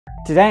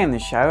Today on the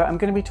show, I'm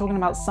going to be talking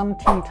about some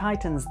Teen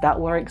Titans that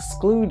were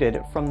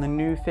excluded from the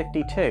New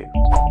 52.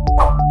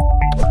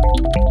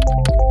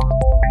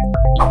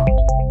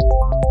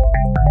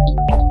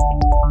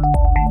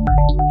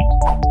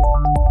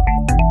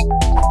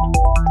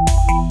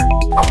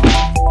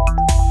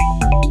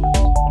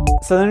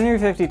 So the New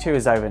 52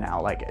 is over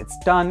now, like it's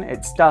done,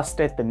 it's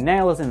dusted, the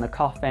nail is in the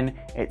coffin,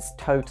 it's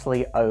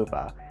totally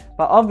over.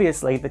 But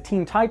obviously the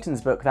Teen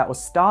Titans book that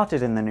was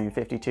started in the New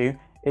 52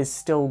 is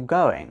still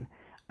going.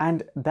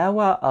 And there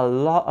were a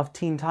lot of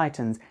Teen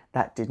Titans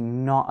that did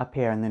not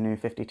appear in the New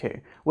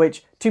 52,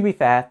 which, to be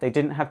fair, they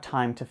didn't have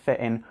time to fit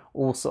in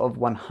all sort of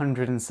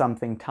 100 and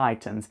something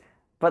Titans,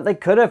 but they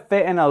could have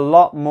fit in a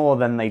lot more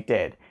than they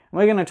did. And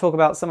we're going to talk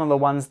about some of the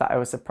ones that I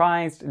was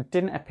surprised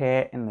didn't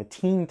appear in the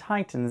Teen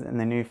Titans in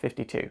the New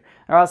 52.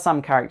 There are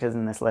some characters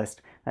in this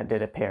list that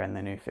did appear in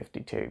the New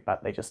 52,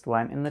 but they just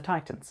weren't in the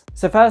Titans.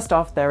 So first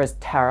off, there is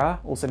Terra,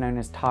 also known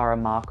as Tara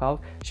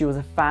Markov. She was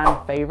a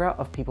fan favorite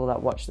of people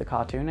that watched the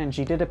cartoon, and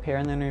she did appear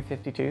in the New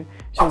 52.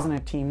 She was in a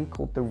team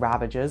called the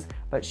Ravagers,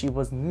 but she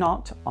was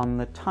not on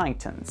the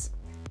Titans.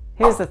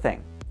 Here's the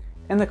thing.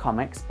 In the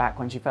comics, back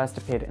when she first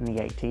appeared in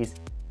the 80s,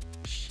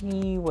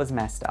 she was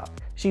messed up.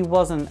 She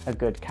wasn't a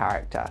good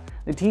character.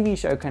 The TV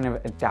show kind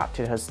of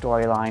adapted her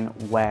storyline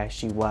where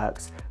she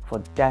works for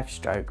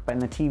Deathstroke, but in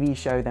the TV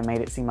show they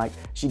made it seem like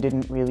she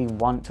didn't really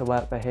want to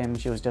work for him,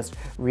 she was just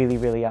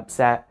really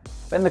upset.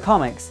 But in the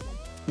comics,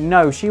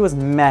 no, she was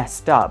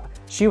messed up.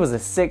 She was a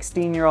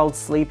 16-year-old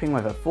sleeping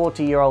with a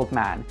 40-year-old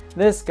man.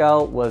 This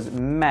girl was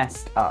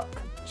messed up.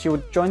 She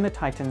would join the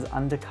Titans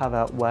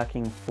undercover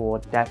working for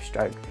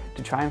Deathstroke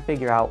to try and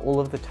figure out all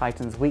of the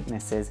Titans'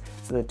 weaknesses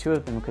so the two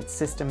of them could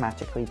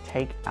systematically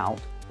take out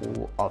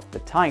all of the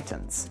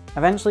Titans.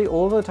 Eventually,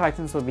 all of the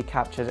Titans would be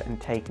captured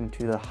and taken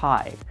to the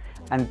Hive,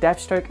 and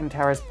Deathstroke and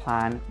Terra's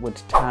plan would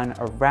turn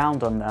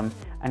around on them,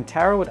 and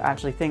Terra would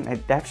actually think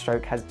that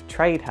Deathstroke has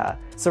betrayed her.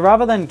 So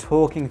rather than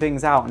talking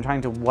things out and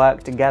trying to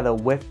work together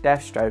with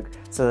Deathstroke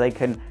so they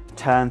can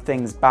turn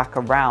things back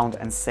around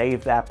and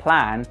save their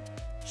plan,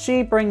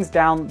 she brings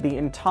down the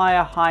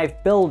entire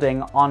Hive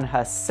building on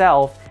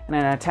herself in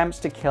an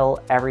attempt to kill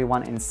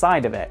everyone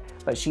inside of it,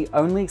 but she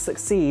only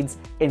succeeds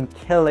in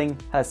killing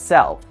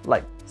herself,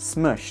 like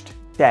smushed,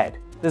 dead.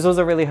 This was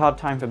a really hard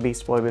time for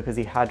Beast Boy because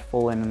he had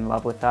fallen in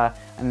love with her,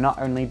 and not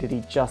only did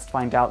he just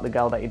find out the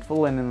girl that he'd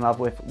fallen in love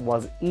with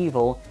was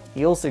evil,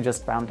 he also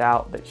just found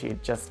out that she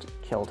had just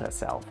killed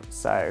herself,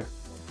 so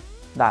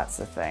that's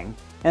the thing.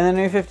 In the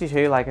New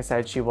 52, like I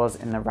said, she was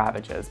in the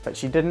Ravagers, but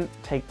she didn't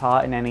take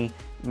part in any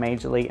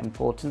majorly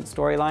important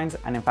storylines,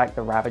 and in fact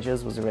the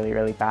Ravagers was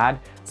really bad,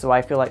 so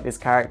I feel like this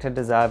character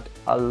deserved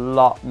a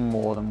lot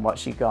more than what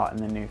she got in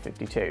the New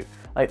 52.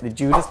 Like the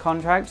Judas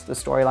Contract, the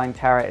storyline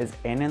Terra is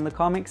in the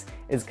comics,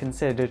 is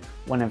considered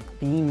one of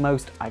the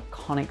most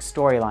iconic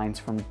storylines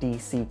from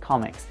DC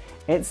Comics.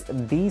 It's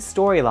the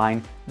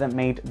storyline that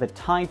made the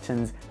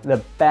Titans the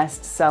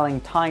best-selling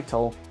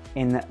title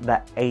in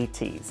the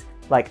 80s.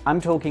 Like,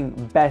 I'm talking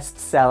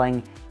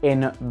best-selling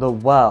in the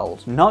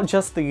world, not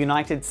just the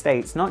United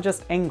States, not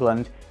just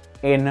England,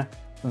 in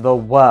the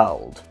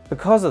world.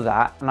 Because of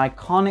that, an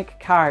iconic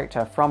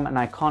character from an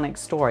iconic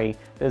story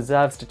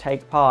deserves to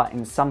take part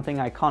in something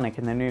iconic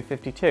in the New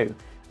 52,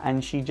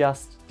 and she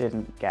just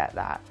didn't get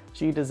that.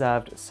 She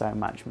deserved so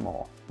much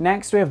more.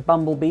 Next we have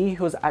Bumblebee,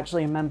 who was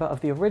actually a member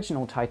of the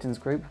original Titans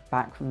group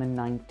back from the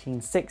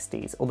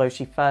 1960s, although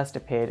she first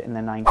appeared in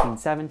the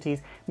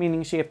 1970s,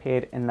 meaning she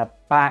appeared in the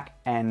back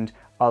end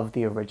of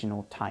the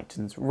original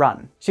Titans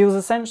run. She was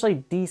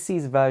essentially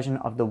DC's version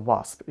of the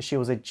Wasp. She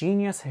was a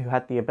genius who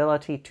had the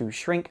ability to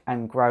shrink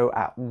and grow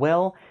at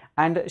will,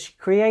 and she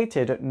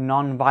created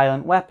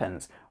non-violent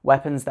weapons,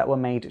 weapons that were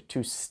made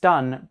to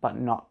stun but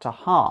not to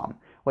harm,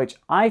 which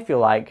I feel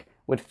like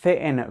would fit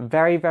in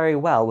very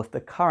well with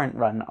the current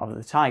run of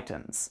the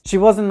Titans. She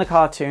was in the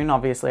cartoon,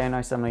 obviously. I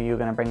know some of you are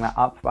going to bring that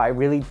up, but I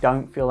really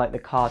don't feel like the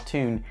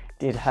cartoon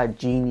did her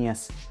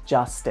genius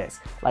justice.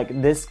 Like,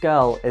 this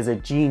girl is a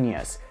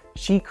genius.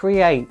 She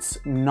creates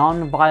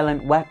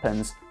non-violent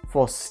weapons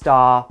for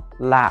Star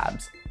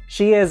Labs.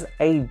 She is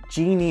a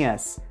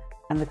genius,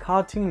 and the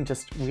cartoon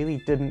just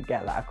really didn't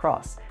get that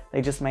across.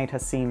 They just made her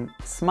seem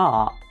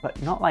smart, but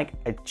not like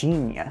a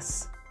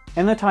genius.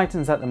 In the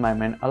Titans at the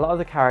moment, a lot of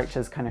the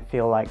characters kind of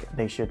feel like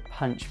they should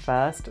punch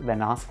first, then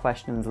ask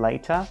questions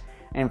later.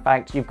 In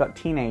fact, you've got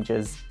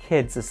teenagers,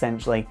 kids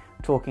essentially,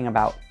 talking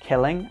about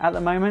killing at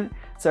the moment.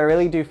 So I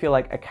really do feel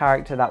like a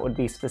character that would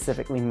be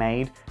specifically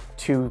made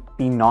to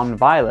be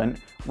non-violent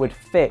would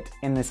fit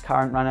in this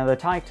current run of the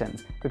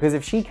Titans. Because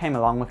if she came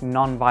along with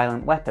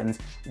non-violent weapons,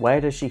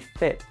 where does she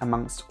fit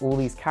amongst all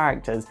these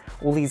characters,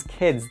 all these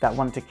kids that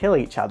want to kill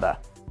each other?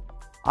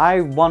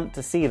 I want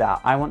to see that.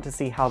 I want to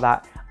see how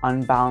that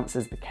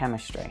unbalances the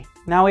chemistry.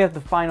 Now we have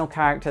the final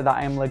character that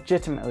I am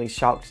legitimately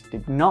shocked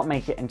did not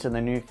make it into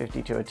the New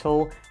 52 at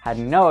all, had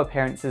no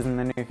appearances in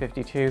the New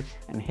 52,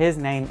 and his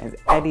name is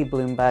Eddie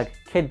Bloomberg,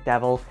 Kid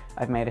Devil.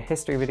 I've made a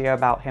history video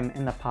about him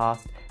in the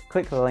past.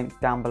 click the link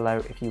down below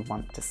if you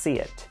want to see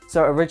it.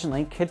 So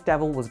originally, Kid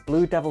Devil was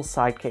Blue Devil's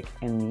sidekick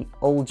in the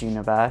old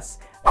universe,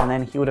 and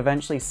then he would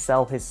eventually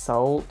sell his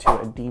soul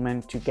to a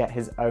demon to get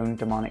his own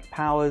demonic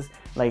powers.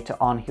 Later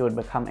on, he would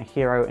become a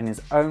hero in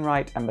his own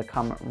right and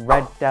become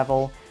Red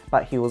Devil,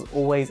 but he was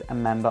always a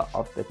member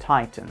of the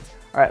Titans,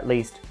 or at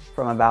least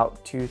from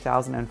about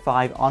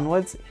 2005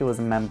 onwards, he was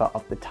a member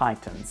of the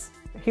Titans.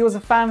 He was a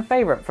fan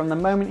favorite from the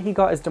moment he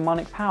got his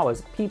demonic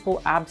powers.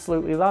 People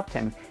absolutely loved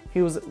him.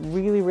 He was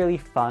really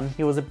fun.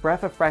 He was a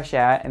breath of fresh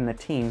air in the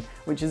team,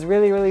 which is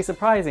really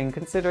surprising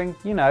considering,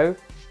 you know,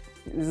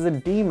 he's a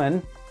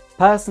demon.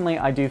 Personally,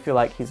 I do feel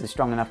like he's a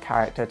strong enough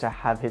character to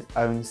have his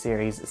own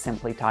series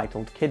simply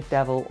titled Kid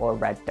Devil or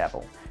Red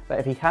Devil. But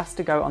if he has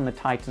to go on the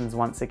Titans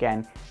once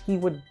again, he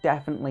would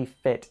definitely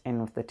fit in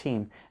with the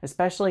team.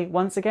 Especially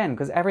once again,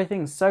 because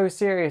everything's so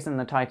serious in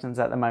the Titans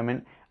at the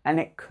moment, and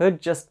it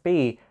could just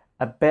be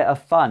a bit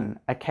of fun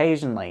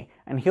occasionally.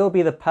 And he'll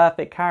be the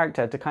perfect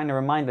character to kind of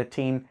remind the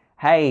team,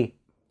 hey,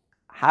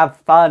 have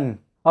fun.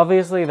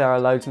 Obviously, there are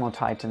loads more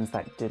Titans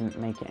that didn't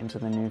make it into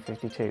the New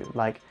 52,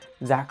 like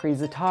Zachary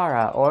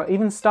Zatara, or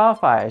even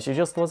Starfire. She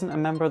just wasn't a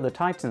member of the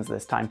Titans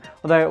this time,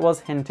 although it was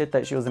hinted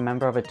that she was a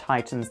member of a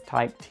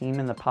Titans-type team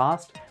in the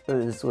past,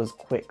 but this was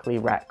quickly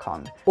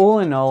retconned. All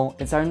in all,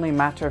 it's only a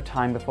matter of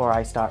time before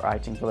I start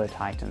writing for the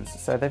Titans,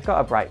 so they've got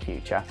a bright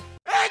future.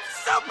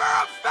 It's super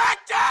effective!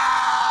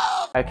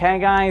 Okay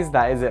guys,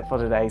 that is it for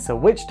today. So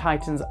which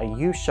Titans are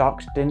you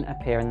shocked didn't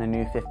appear in the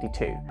New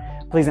 52?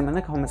 Please let me in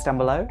the comments down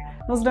below.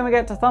 And also don't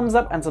forget to thumbs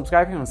up and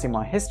subscribe if you want to see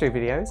more history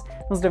videos.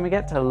 And also don't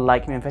forget to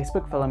like me on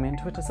Facebook, follow me on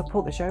Twitter,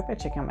 support the show by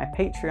checking out my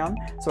Patreon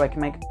so I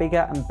can make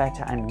bigger and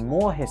better and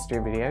more history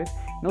videos.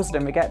 And also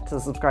don't forget to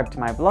subscribe to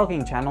my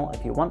vlogging channel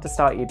if you want to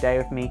start your day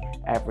with me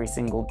every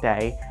single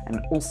day. And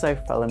also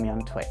follow me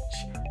on Twitch.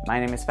 My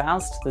name is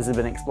Faust, this has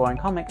been Exploring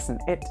Comics, and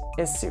it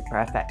is super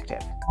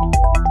effective.